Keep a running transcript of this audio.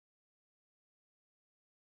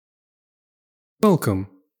Welcome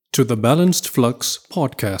to the Balanced Flux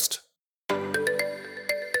podcast.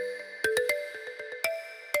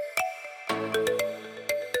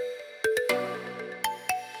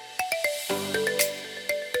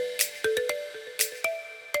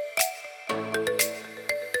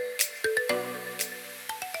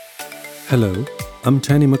 Hello, I'm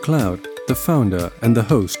Tanny McLeod, the founder and the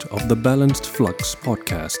host of the Balanced Flux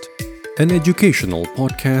podcast, an educational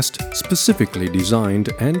podcast specifically designed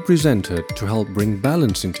and presented to help bring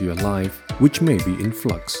balance into your life, which may be in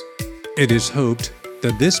flux. It is hoped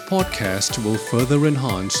that this podcast will further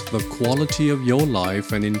enhance the quality of your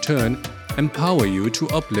life and in turn empower you to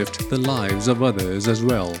uplift the lives of others as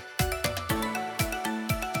well.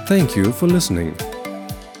 Thank you for listening.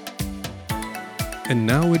 And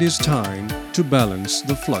now it is time to balance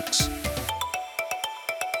the flux.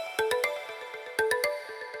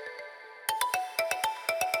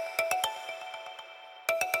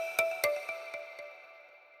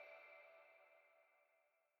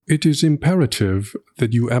 It is imperative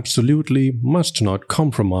that you absolutely must not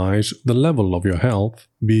compromise the level of your health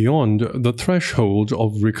beyond the threshold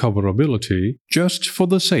of recoverability just for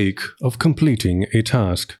the sake of completing a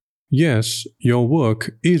task. Yes, your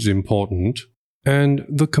work is important, and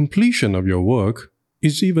the completion of your work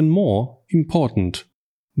is even more important.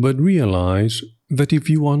 But realize that if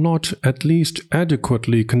you are not at least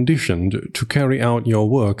adequately conditioned to carry out your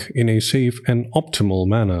work in a safe and optimal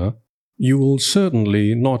manner, you will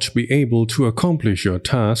certainly not be able to accomplish your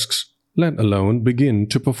tasks, let alone begin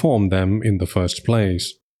to perform them in the first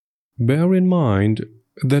place. Bear in mind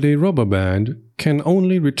that a rubber band can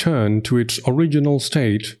only return to its original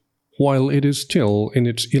state while it is still in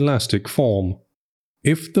its elastic form.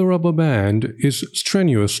 If the rubber band is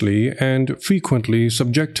strenuously and frequently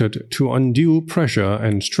subjected to undue pressure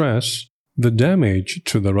and stress, the damage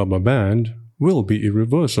to the rubber band will be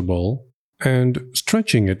irreversible, and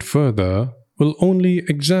stretching it further will only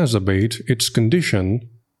exacerbate its condition,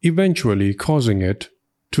 eventually causing it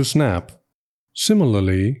to snap.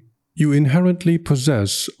 Similarly, you inherently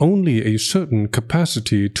possess only a certain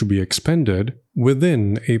capacity to be expended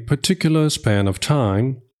within a particular span of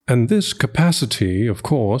time, and this capacity, of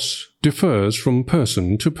course, differs from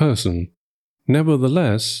person to person.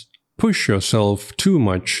 Nevertheless, push yourself too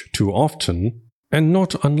much too often, and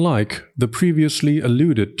not unlike the previously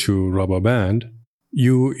alluded to rubber band,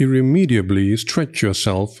 you irremediably stretch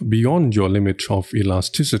yourself beyond your limit of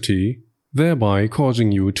elasticity, thereby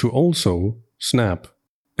causing you to also snap.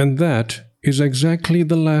 And that is exactly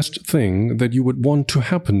the last thing that you would want to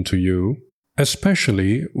happen to you,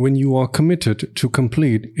 especially when you are committed to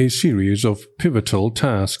complete a series of pivotal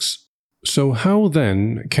tasks. So how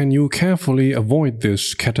then can you carefully avoid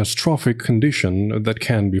this catastrophic condition that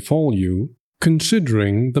can befall you,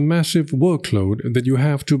 considering the massive workload that you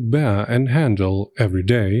have to bear and handle every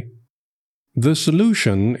day? The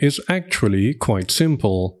solution is actually quite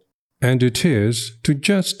simple, and it is to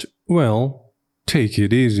just, take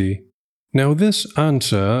it easy. Now this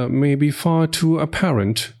answer may be far too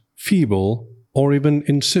apparent, feeble, or even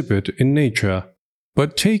insipid in nature,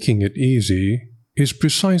 but taking it easy is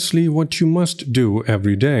precisely what you must do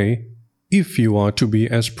every day if you are to be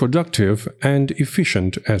as productive and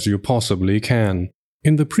efficient as you possibly can.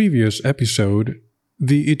 In the previous episode,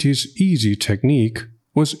 the "it is easy" technique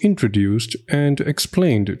was introduced and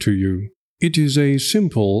explained to you. It is a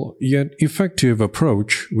simple yet effective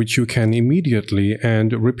approach which you can immediately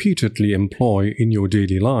and repeatedly employ in your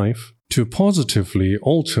daily life to positively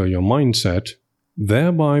alter your mindset,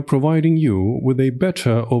 thereby providing you with a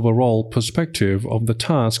better overall perspective of the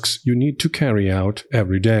tasks you need to carry out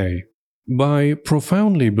every day. By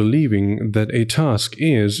profoundly believing that a task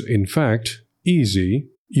is, in fact, easy,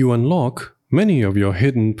 you unlock many of your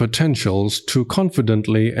hidden potentials to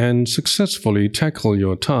confidently and successfully tackle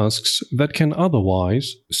your tasks that can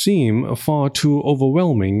otherwise seem far too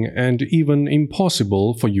overwhelming and even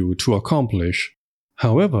impossible for you to accomplish.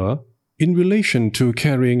 However, in relation to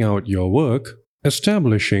carrying out your work,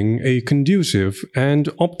 establishing a conducive and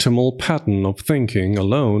optimal pattern of thinking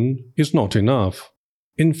alone is not enough.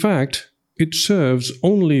 In fact, it serves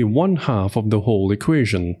only one half of the whole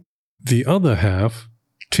equation. The other half,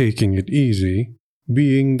 taking it easy,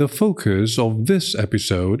 being the focus of this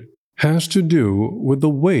episode, has to do with the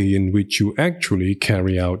way in which you actually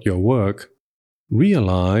carry out your work.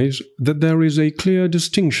 Realize that there is a clear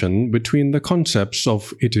distinction between the concepts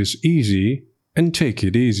of "it is easy" and "take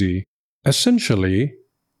it easy." Essentially,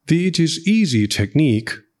 the "it is easy"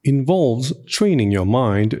 technique involves training your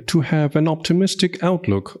mind to have an optimistic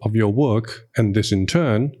outlook of your work, and this in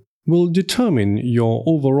turn will determine your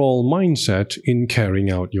overall mindset in carrying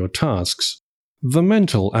out your tasks. the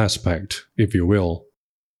mental aspect, if you will.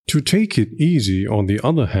 To take it easy, on the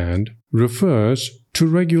other hand, refers to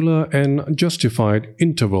regular and justified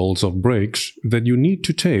intervals of breaks that you need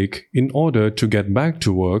to take in order to get back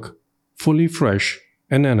to work fully fresh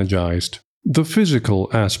and energized. The physical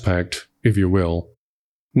aspect, if you will.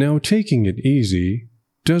 Now, taking it easy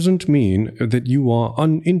doesn't mean that you are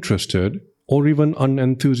uninterested or even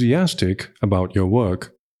unenthusiastic about your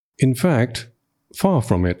work. In fact, far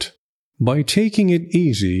from it. By taking it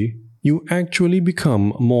easy, you actually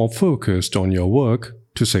become more focused on your work,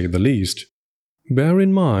 to say the least. Bear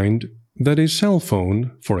in mind that a cell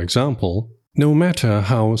phone, for example, no matter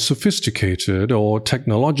how sophisticated or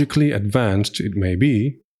technologically advanced it may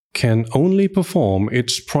be, can only perform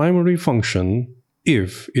its primary function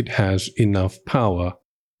if it has enough power.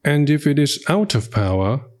 And if it is out of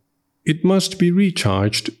power, it must be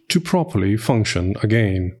recharged to properly function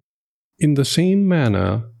again. In the same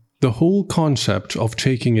manner, the whole concept of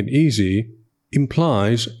taking it easy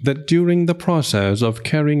implies that during the process of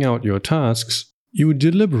carrying out your tasks, you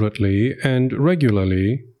deliberately and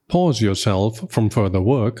regularly pause yourself from further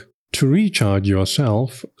work to recharge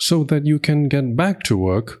yourself so that you can get back to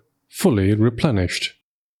work fully replenished.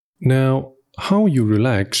 Now, how you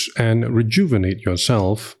relax and rejuvenate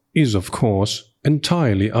yourself is, of course,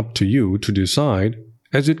 entirely up to you to decide,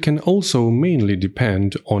 as it can also mainly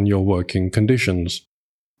depend on your working conditions.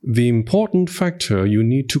 The important factor you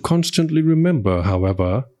need to constantly remember,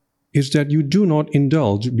 however, is that you do not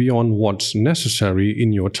indulge beyond what's necessary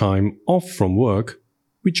in your time off from work,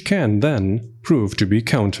 which can then prove to be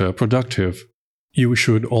counterproductive. You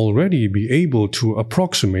should already be able to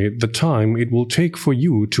approximate the time it will take for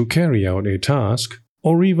you to carry out a task,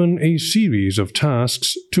 or even a series of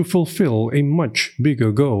tasks to fulfill a much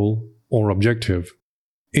bigger goal or objective.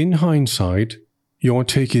 In hindsight, your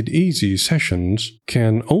take-it-easy sessions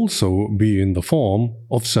can also be in the form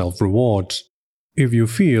of self-rewards. If you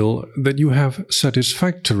feel that you have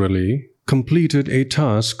satisfactorily completed a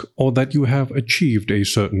task or that you have achieved a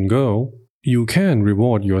certain goal, you can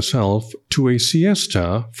reward yourself to a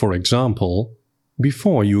siesta, for example,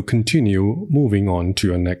 before you continue moving on to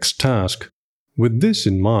your next task. With this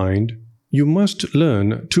in mind, you must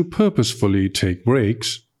learn to purposefully take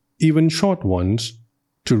breaks, even short ones,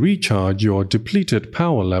 to recharge your depleted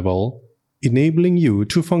power level, enabling you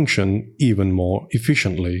to function even more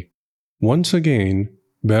efficiently. Once again,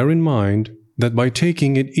 bear in mind that by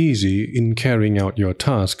taking it easy in carrying out your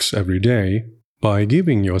tasks every day, by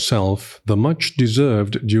giving yourself the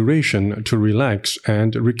much-deserved duration to relax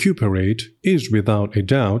and recuperate is without a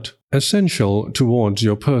doubt essential towards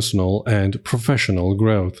your personal and professional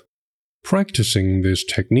growth. Practicing this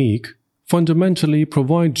technique fundamentally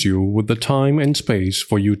provides you with the time and space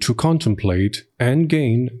for you to contemplate and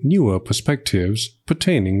gain newer perspectives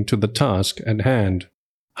pertaining to the task at hand.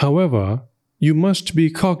 However, you must be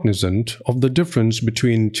cognizant of the difference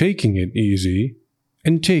between taking it easy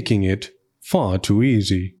and taking it far too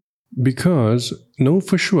easy, because know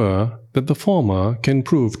for sure that the former can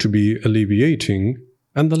prove to be alleviating,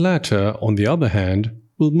 and the latter, on the other hand,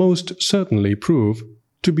 will most certainly prove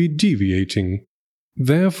to be deviating.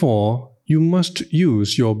 Therefore, you must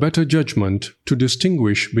use your better judgment to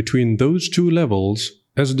distinguish between those two levels,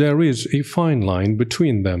 as there is a fine line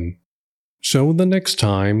between them. So the next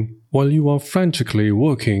time, while you are frantically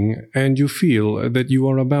working and you feel that you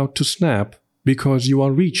are about to snap because you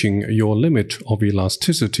are reaching your limit of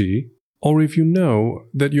elasticity, or if you know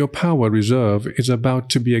that your power reserve is about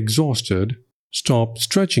to be exhausted, stop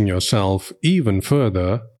stretching yourself even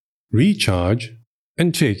further, recharge,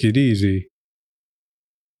 and take it easy.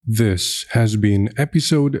 This has been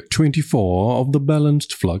episode 24 of the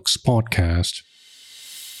Balanced Flux podcast.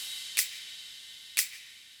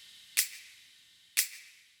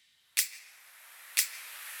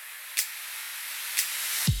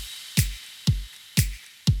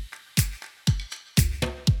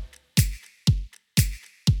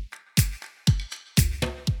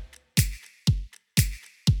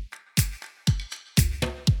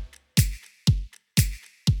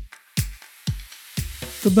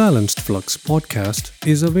 The Balanced Flux podcast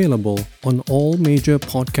is available on all major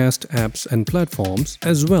podcast apps and platforms,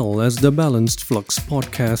 as well as the Balanced Flux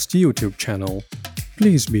podcast YouTube channel.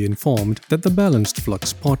 Please be informed that the Balanced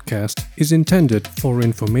Flux podcast is intended for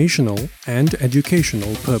informational and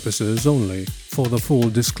educational purposes only. For the full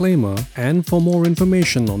disclaimer and for more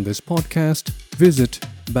information on this podcast, visit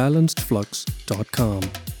balancedflux.com.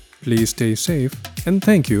 Please stay safe and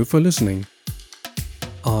thank you for listening.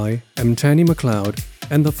 I am Tanny McLeod,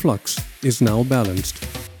 and the flux is now balanced.